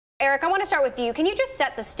Eric, I want to start with you. Can you just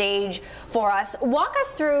set the stage for us? Walk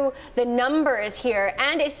us through the numbers here,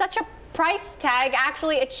 and is such a price tag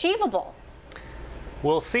actually achievable?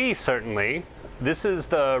 We'll see, certainly. This is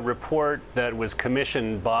the report that was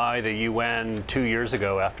commissioned by the UN 2 years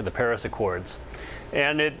ago after the Paris Accords.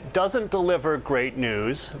 And it doesn't deliver great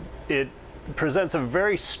news. It presents a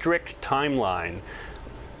very strict timeline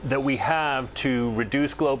that we have to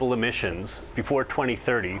reduce global emissions before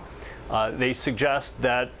 2030. They suggest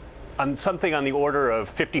that something on the order of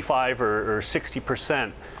 55 or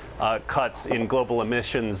 60% cuts in global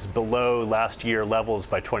emissions below last year levels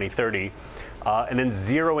by 2030, and then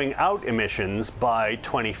zeroing out emissions by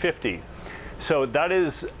 2050. So that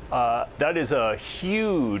is a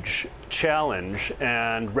huge challenge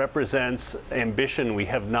and represents ambition we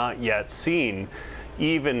have not yet seen,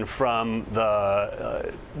 even from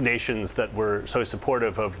the nations that were so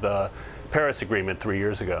supportive of the Paris Agreement 3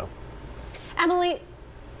 years ago. Emilie,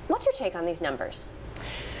 what's your take on these numbers?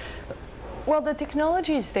 Well, the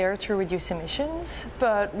technology is there to reduce emissions,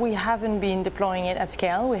 but we haven't been deploying it at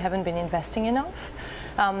scale. We haven't been investing enough.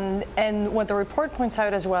 And what the report points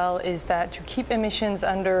out as well is that to keep emissions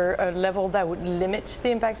under a level that would limit the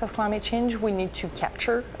impacts of climate change, we need to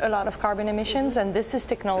capture a lot of carbon emissions, and this is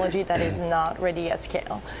technology that is not ready at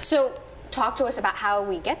scale. So talk to us about how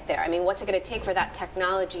we get there. I mean, what's it going to take for that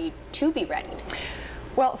technology to be readied?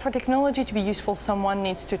 Well, for technology to be useful, someone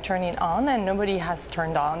needs to turn it on, and nobody has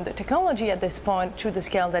turned on the technology at this point to the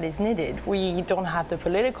scale that is needed. We don't have the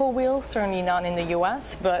political will, certainly not in the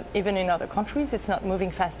US, but even in other countries, it's not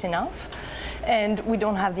moving fast enough. And we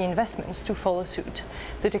don't have the investments to follow suit.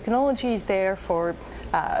 The technology is there for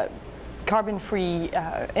carbon-free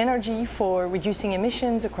energy, for reducing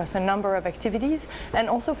emissions across a number of activities, and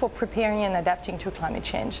also for preparing and adapting to climate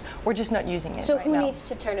change. We're just not using it right now. So who needs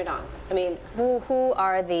to turn it on? I mean, who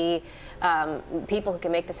are the people who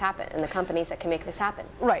can make this happen, and the companies that can make this happen?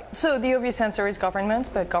 Right. So the obvious answer is governments,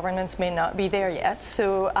 but governments may not be there yet.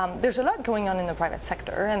 So there's a lot going on in the private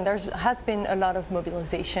sector, and there has been a lot of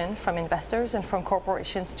mobilization from investors and from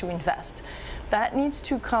corporations to invest. That needs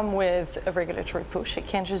to come with a regulatory push. It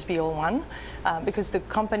can't just be all one, because the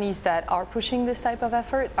companies that are pushing this type of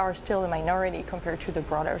effort are still a minority compared to the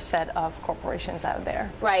broader set of corporations out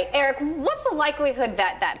there. Right. Eric, what's the likelihood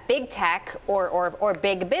that big tech or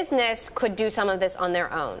big business could do some of this on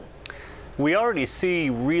their own? We already see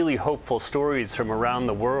really hopeful stories from around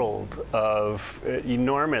the world of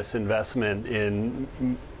enormous investment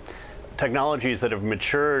in technologies that have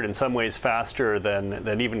matured in some ways faster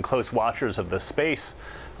than even close watchers of the space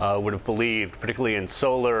would have believed, particularly in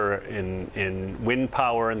solar, in wind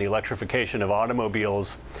power, and the electrification of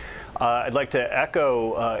automobiles. I'd like to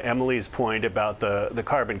echo Emilie's point about the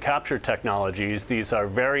carbon capture technologies. These are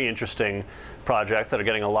very interesting projects that are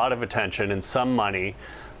getting a lot of attention and some money.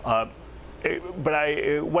 But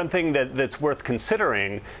one thing that's worth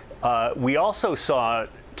considering, we also saw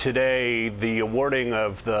today the awarding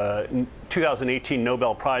of the 2018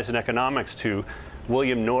 Nobel Prize in Economics to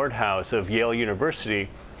William Nordhaus of Yale University.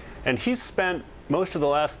 And he's spent most of the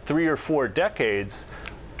last 3 or 4 decades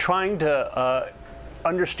trying to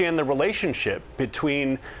understand the relationship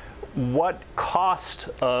between what cost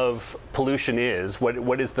of pollution is,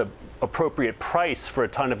 what is the appropriate price for a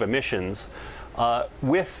ton of emissions,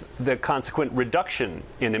 with the consequent reduction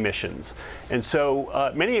in emissions. And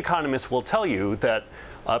so many economists will tell you that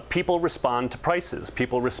people respond to prices,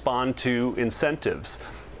 people respond to incentives,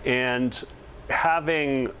 and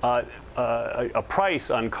having a price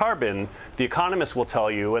on carbon, the economists will tell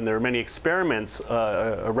you, and there are many experiments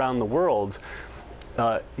around the world,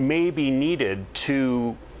 may be needed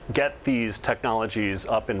to get these technologies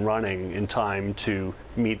up and running in time to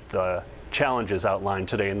meet the challenges outlined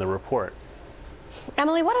today in the report.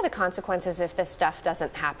 Emilie, what are the consequences if this stuff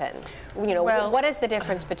doesn't happen? You know, well, what is the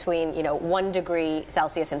difference between 1 degree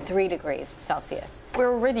Celsius and 3 degrees Celsius?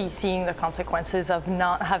 We're already seeing the consequences of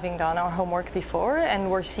not having done our homework before,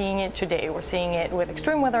 and we're seeing it today. We're seeing it with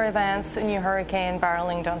extreme weather events, a new hurricane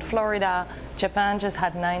barreling down Florida. Japan just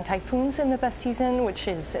had 9 typhoons in the past season, which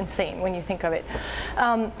is insane when you think of it.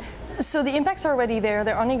 So the impacts are already there.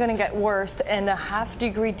 They're only going to get worse, and a ½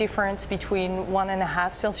 degree difference between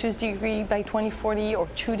 1.5 Celsius degree by 2040 or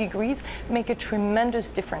 2 degrees make a tremendous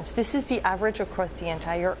difference. This is the average across the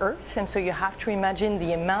entire Earth, and so you have to imagine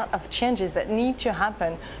the amount of changes that need to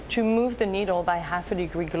happen to move the needle by ½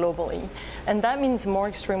 degree globally. And that means more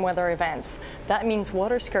extreme weather events. That means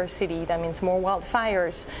water scarcity. That means more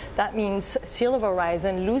wildfires. That means sea level rise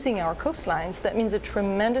and losing our coastlines. That means a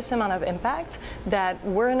tremendous amount of impact that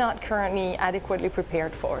we're not currently adequately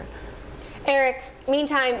prepared for. Eric,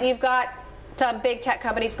 meantime, you've got Some big tech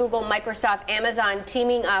companies, Google, Microsoft, Amazon,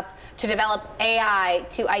 teaming up to develop AI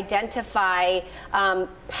to identify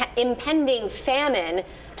impending famine.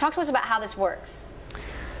 Talk to us about how this works.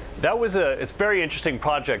 That was it's a very interesting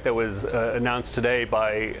project that was announced today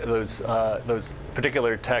by those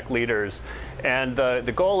particular tech leaders. And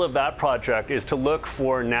the goal of that project is to look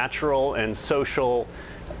for natural and social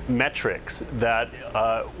metrics that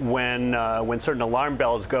when certain alarm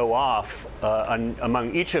bells go off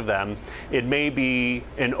among each of them, it may be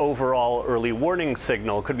an overall early warning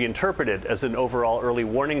signal, could be interpreted as an overall early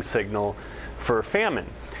warning signal for famine.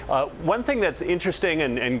 One thing that's interesting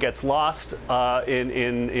and gets lost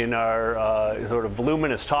in our sort of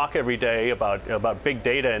voluminous talk every day about big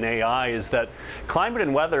data and AI is that climate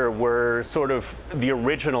and weather were sort of the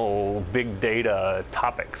original big data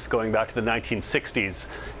topics going back to the 1960s.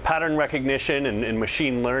 Pattern recognition and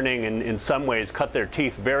machine learning in some ways cut their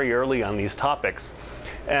teeth very early on these topics.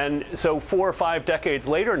 And so 4 or 5 decades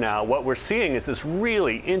later now, what we're seeing is this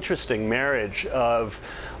really interesting marriage of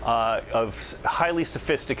highly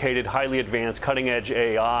sophisticated, highly advanced, cutting-edge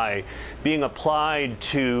AI being applied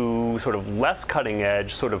to sort of less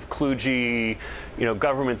cutting-edge, sort of kludgy,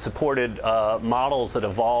 government-supported models that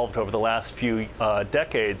evolved over the last few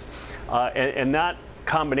decades, and that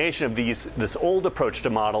combination of this old approach to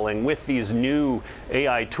modeling with these new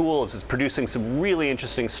AI tools is producing some really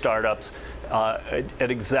interesting startups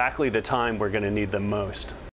at exactly the time we're going to need them most.